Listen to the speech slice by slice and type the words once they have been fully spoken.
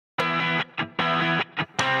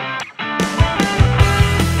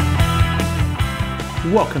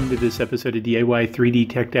Welcome to this episode of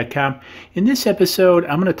DIY3DTech.com. In this episode,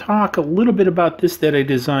 I'm going to talk a little bit about this that I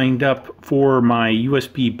designed up for my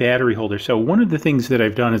USB battery holder. So one of the things that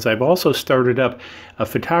I've done is I've also started up a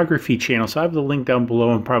photography channel. So I have the link down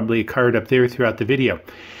below and probably a card up there throughout the video.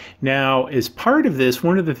 Now, as part of this,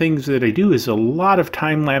 one of the things that I do is a lot of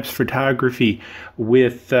time-lapse photography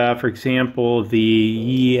with, for example,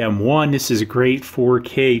 the EM1. This is a great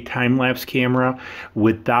 4K time-lapse camera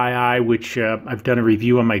with die-eye, which I've done a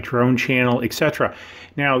review on my drone channel, etc.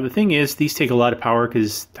 Now, the thing is, these take a lot of power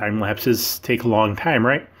because time-lapses take a long time,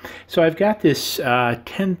 right? So I've got this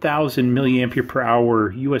 10,000 milliampere per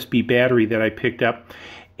hour USB battery that I picked up.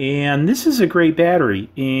 And this is a great battery,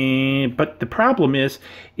 but the problem is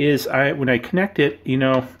when I connect it,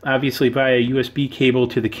 obviously via USB cable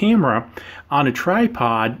to the camera on a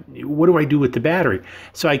tripod, what do I do with the battery?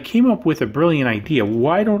 So I came up with a brilliant idea.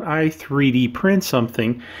 Why don't I 3D print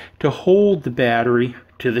something to hold the battery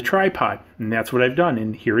to the tripod? And that's what I've done,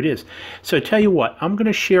 and here it is. So I tell you what, I'm going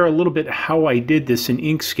to share a little bit how I did this in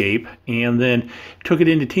Inkscape and then took it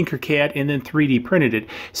into Tinkercad and then 3D printed it.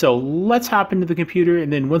 So let's hop into the computer,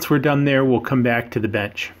 and then once we're done there, we'll come back to the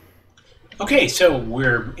bench. Okay, so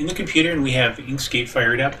we're in the computer and we have Inkscape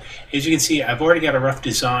fired up. As you can see, I've already got a rough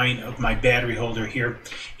design of my battery holder here.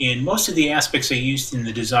 And most of the aspects I used in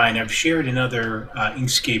the design I've shared in other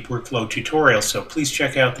Inkscape workflow tutorials, so please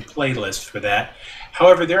check out the playlist for that.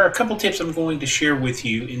 However, there are a couple tips I'm going to share with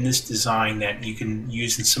you in this design that you can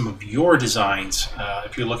use in some of your designs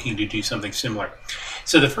if you're looking to do something similar.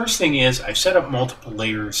 So the first thing is I've set up multiple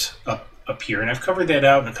layers up here, and I've covered that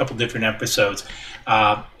out in a couple different episodes.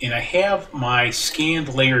 And I have my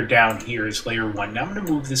scanned layer down here as layer 1. Now I'm going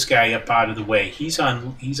to move this guy up out of the way. He's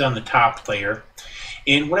on the top layer.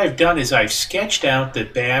 And what I've done is I've sketched out the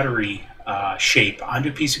battery shape onto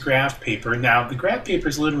a piece of graph paper. Now the graph paper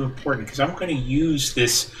is a little important because I'm going to use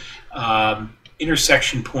this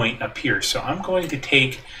intersection point up here. So I'm going to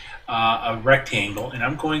take a rectangle and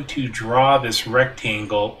I'm going to draw this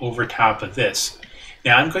rectangle over top of this.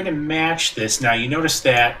 Now I'm going to match this. Now you notice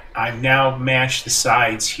that I've now matched the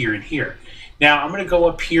sides here and here. Now I'm going to go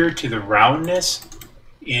up here to the roundness,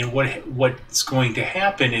 and what's going to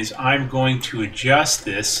happen is I'm going to adjust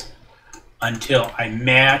this until I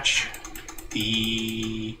match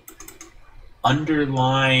the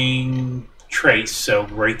underlying trace. So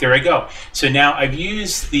right there I go. So now I've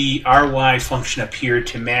used the RY function up here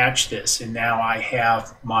to match this, and now I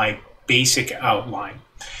have my basic outline.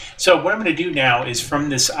 So what I'm going to do now is from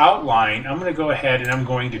this outline, I'm going to go ahead and I'm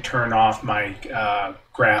going to turn off my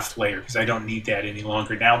graph layer because I don't need that any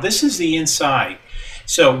longer. Now this is the inside.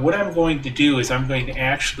 So what I'm going to do is I'm going to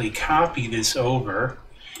actually copy this over,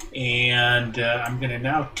 and I'm going to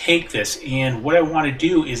now take this, and what I want to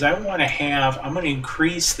do is I'm going to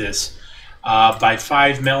increase this by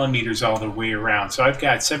 5 millimeters all the way around. So I've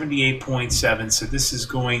got 78.7, so this is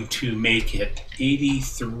going to make it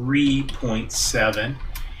 83.7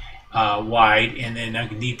 wide, and then I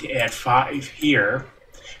need to add 5 here.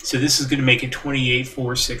 So this is going to make it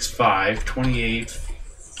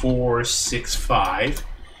 28.465.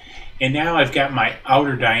 And now I've got my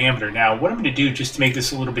outer diameter. Now what I'm going to do just to make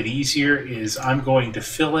this a little bit easier is I'm going to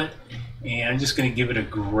fill it, and I'm just going to give it a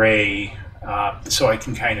gray so I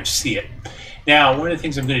can kind of see it. Now one of the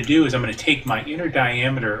things I'm going to do is I'm going to take my inner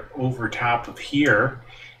diameter over top of here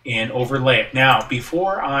and overlay it. Now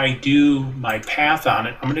before I do my path on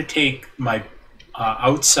it, I'm going to take my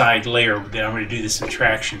outside layer that I'm going to do the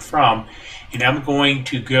subtraction from, and I'm going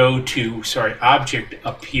to go to object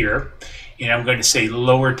up here, and I'm going to say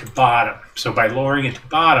lower to bottom. So by lowering it to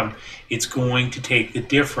bottom, it's going to take the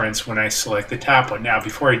difference when I select the top one. Now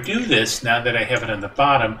before I do this, now that I have it on the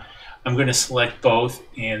bottom, I'm going to select both,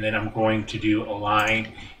 and then I'm going to do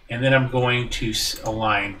align, and then I'm going to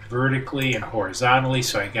align vertically and horizontally,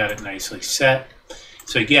 so I got it nicely set.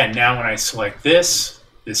 So again, now when I select this,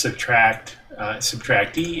 the subtract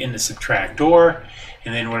E and the subtractor,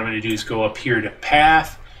 and then what I'm going to do is go up here to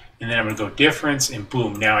path, and then I'm going to go difference, and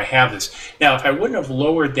boom, now I have this. Now if I wouldn't have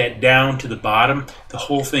lowered that down to the bottom, the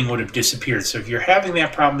whole thing would have disappeared. So if you're having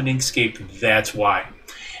that problem in Inkscape, that's why.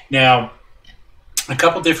 Now a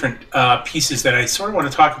couple different pieces that I sort of want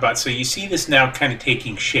to talk about. So you see this now kind of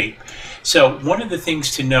taking shape. So one of the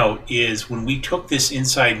things to note is when we took this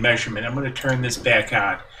inside measurement, I'm going to turn this back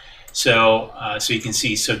on. So you can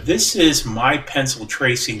see, so this is my pencil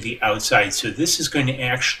tracing the outside. So this is going to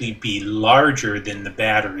actually be larger than the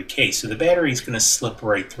battery case. So the battery is going to slip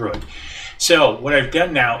right through it. So what I've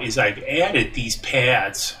done now is I've added these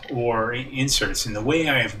pads or inserts, and the way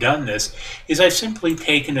I have done this is I've simply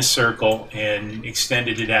taken a circle and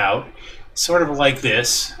extended it out sort of like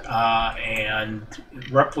this, and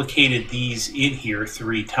replicated these in here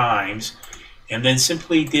 3 times, and then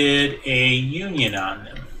simply did a union on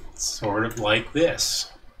them, sort of like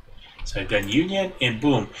this. So I've done union and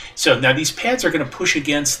boom. So now these pads are going to push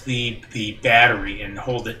against the battery and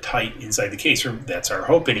hold it tight inside the case, or that's our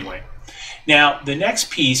hope anyway. Now the next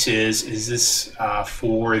piece is this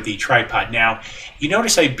for the tripod. Now you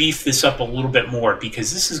notice I beefed this up a little bit more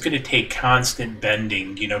because this is going to take constant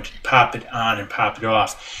bending, you know, to pop it on and pop it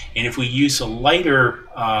off. And if we use a lighter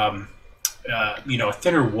you know, a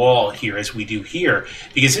thinner wall here as we do here,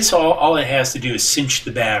 because this all it has to do is cinch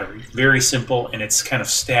the battery. Very simple, and it's kind of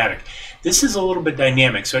static. This is a little bit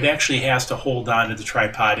dynamic, so it actually has to hold on to the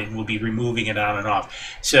tripod, and we'll be removing it on and off.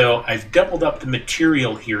 So I've doubled up the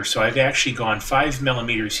material here, so I've actually gone 5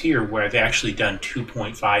 millimeters here where I've actually done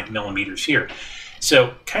 2.5 millimeters here.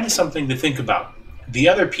 So kind of something to think about. The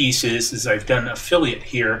other piece is I've done affiliate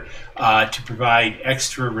here to provide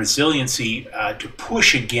extra resiliency to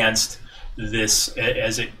push against this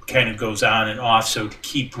as it kind of goes on and off, so to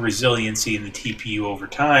keep resiliency in the TPU over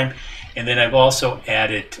time. And then I've also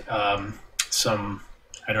added some,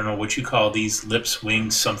 I don't know what you call these, lips,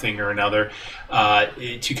 wings, something or another,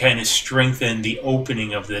 to kind of strengthen the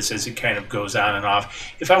opening of this as it kind of goes on and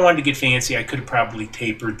off. If I wanted to get fancy, I could have probably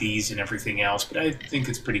tapered these and everything else, but I think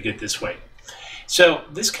it's pretty good this way. So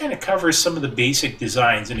this kind of covers some of the basic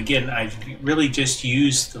designs, and again, I've really just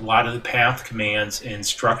used a lot of the path commands in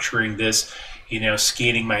structuring this, you know,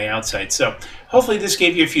 scanning my outside. So hopefully this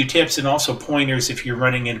gave you a few tips and also pointers if you're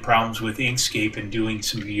running into problems with Inkscape and doing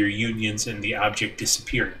some of your unions and the object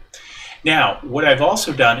disappearing. Now, what I've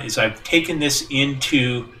also done is I've taken this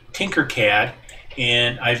into Tinkercad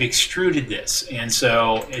and I've extruded this. And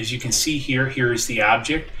so as you can see here, here is the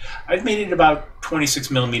object. I've made it about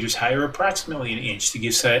 26 millimeters high, or approximately an inch, to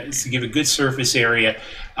give a good surface area,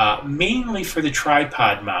 mainly for the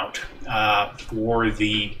tripod mount, for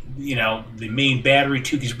the, you know, the main battery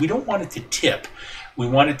too, because we don't want it to tip. We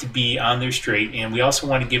want it to be on there straight, and we also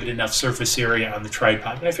want to give it enough surface area on the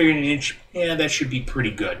tripod. And I figured an inch, yeah, that should be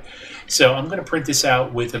pretty good. So I'm going to print this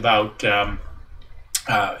out with about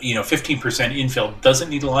you know, 15% infill. Doesn't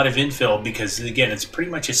need a lot of infill because, again, it's pretty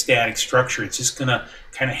much a static structure. It's just going to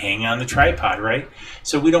kind of hang on the tripod, right?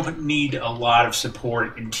 So we don't need a lot of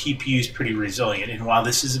support, and TPU is pretty resilient. And while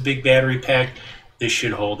this is a big battery pack, this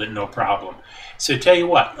should hold it no problem. So tell you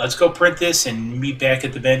what, let's go print this and meet back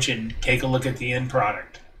at the bench and take a look at the end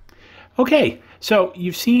product. Okay, so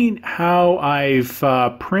you've seen how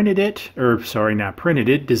I've printed it, or sorry, not printed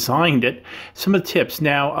it, designed it. Some of the tips.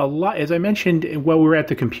 Now, a lot, as I mentioned while we were at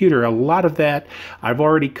the computer, a lot of that I've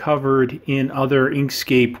already covered in other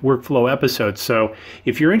Inkscape workflow episodes. So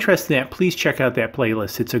if you're interested in that, please check out that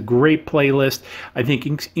playlist. It's a great playlist. I think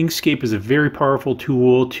Inkscape is a very powerful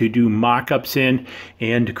tool to do mock-ups in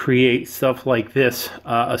and to create stuff like this,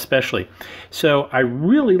 especially. So I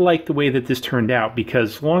really like the way that this turned out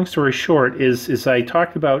because, long story short, is I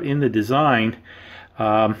talked about in the design,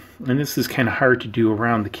 and this is kind of hard to do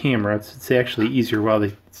around the camera. It's actually easier while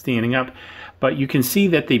they're standing up. But you can see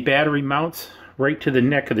that the battery mounts right to the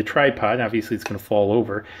neck of the tripod. Obviously, it's going to fall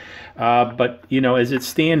over. But, you know, as it's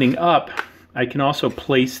standing up, I can also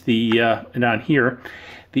place the it on here.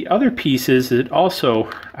 The other piece is that also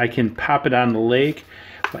I can pop it on the leg.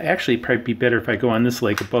 Well, actually, it'd probably be better if I go on this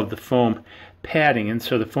leg above the foam padding, and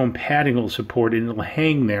so the foam padding will support it and it'll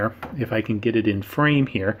hang there if I can get it in frame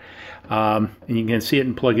here, and you can see it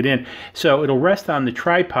and plug it in. So it'll rest on the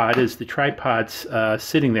tripod as the tripod's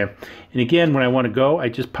sitting there, and again, when I want to go, I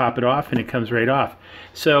just pop it off and it comes right off.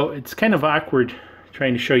 So it's kind of awkward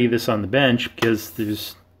trying to show you this on the bench because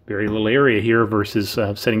there's very little area here versus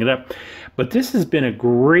setting it up, but this has been a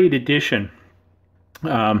great addition.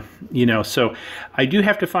 You know, so I do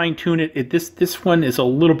have to fine tune it. This one is a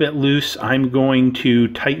little bit loose. I'm going to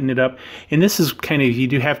tighten it up, and this is kind of, you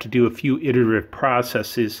do have to do a few iterative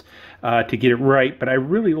processes to get it right, but I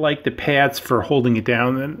really like the pads for holding it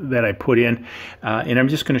down that I put in, and I'm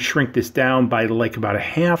just going to shrink this down by like about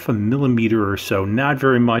 1/2 millimeter or so, not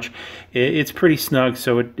very much. It's pretty snug,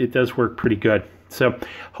 so it does work pretty good. So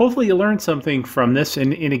hopefully you learned something from this.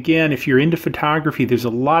 And again, if you're into photography, there's a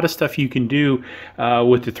lot of stuff you can do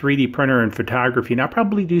with the 3D printer and photography. And I'll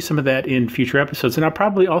probably do some of that in future episodes. And I'll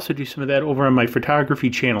probably also do some of that over on my photography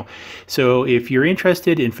channel. So if you're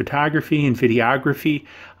interested in photography and videography,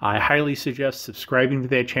 I highly suggest subscribing to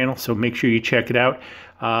that channel. So make sure you check it out.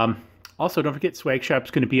 Also, don't forget, Swag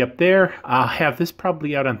Shop's going to be up there. I'll have this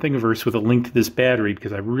probably out on Thingiverse with a link to this battery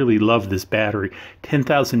because I really love this battery.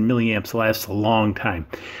 10,000 milliamps lasts a long time.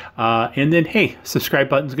 And then, hey, subscribe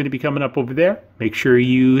button's going to be coming up over there. Make sure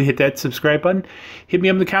you hit that subscribe button. Hit me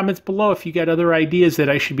up in the comments below if you got other ideas that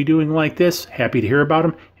I should be doing like this. Happy to hear about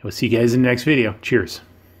them. And we'll see you guys in the next video. Cheers.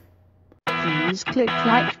 Please click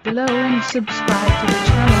like below and subscribe to the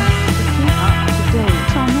channel.